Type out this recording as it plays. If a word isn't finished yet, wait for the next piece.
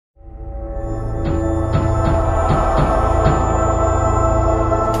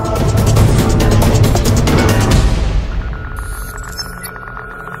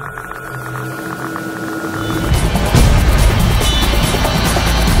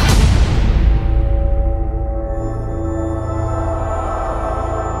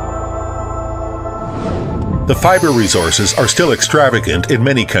The fiber resources are still extravagant in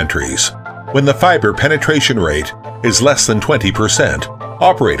many countries. When the fiber penetration rate is less than 20%,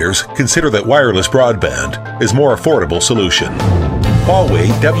 operators consider that wireless broadband is a more affordable solution. Huawei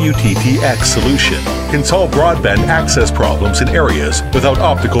WTTx solution can solve broadband access problems in areas without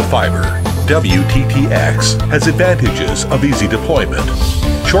optical fiber. WTTx has advantages of easy deployment,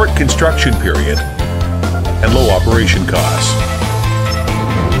 short construction period, and low operation costs.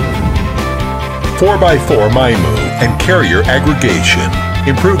 4x4 MIMO and carrier aggregation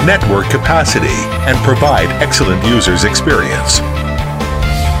improve network capacity and provide excellent users experience.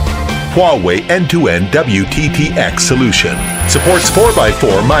 Huawei end-to-end WTTx solution supports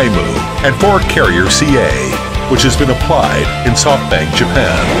 4x4 MIMO and 4-carrier CA, which has been applied in SoftBank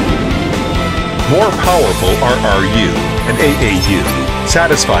Japan. More powerful RRU and AAU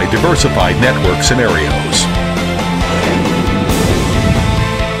satisfy diversified network scenarios.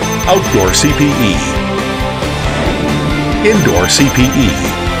 Outdoor CPE, indoor CPE.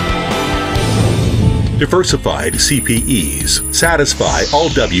 Diversified CPEs satisfy all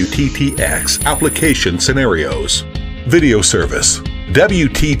WTTx application scenarios. Video service.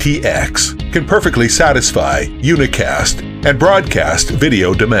 WTTx can perfectly satisfy unicast and broadcast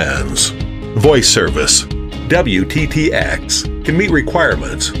video demands. Voice service. WTTx can meet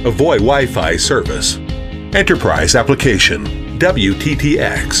requirements of VoIP Wi-Fi service. Enterprise application.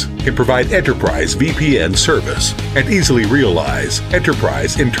 WTTx can provide enterprise VPN service and easily realize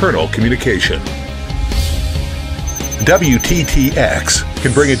enterprise internal communication. WTTx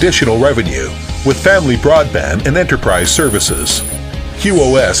can bring additional revenue with family broadband and enterprise services.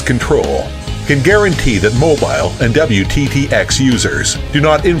 QoS control can guarantee that mobile and WTTx users do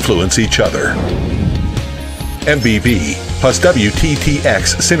not influence each other. MBB plus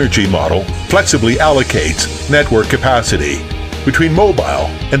WTTx synergy model flexibly allocates network capacity between mobile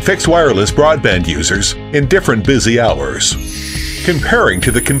and fixed wireless broadband users in different busy hours. Comparing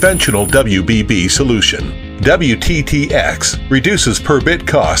to the conventional WBB solution, WTTx reduces per bit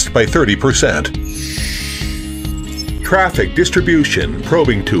cost by 30%. Traffic distribution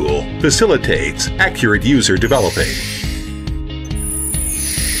probing tool facilitates accurate user developing.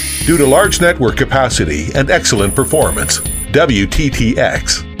 Due to large network capacity and excellent performance,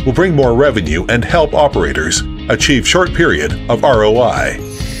 WTTx will bring more revenue and help operators achieve short period of ROI.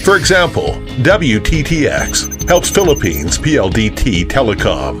 For example, WTTx helps Philippines PLDT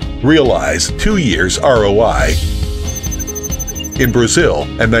Telecom realize 2 years ROI. In Brazil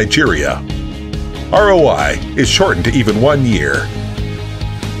and Nigeria, ROI is shortened to even 1 year.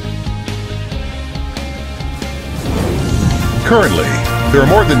 Currently, there are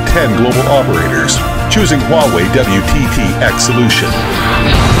more than 10 global operators choosing Huawei WTTx solution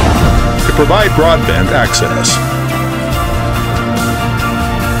to provide broadband access.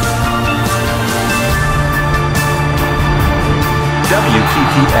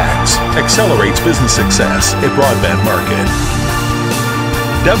 WTTx accelerates business success in broadband market.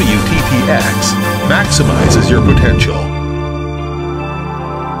 WTTx maximizes your potential.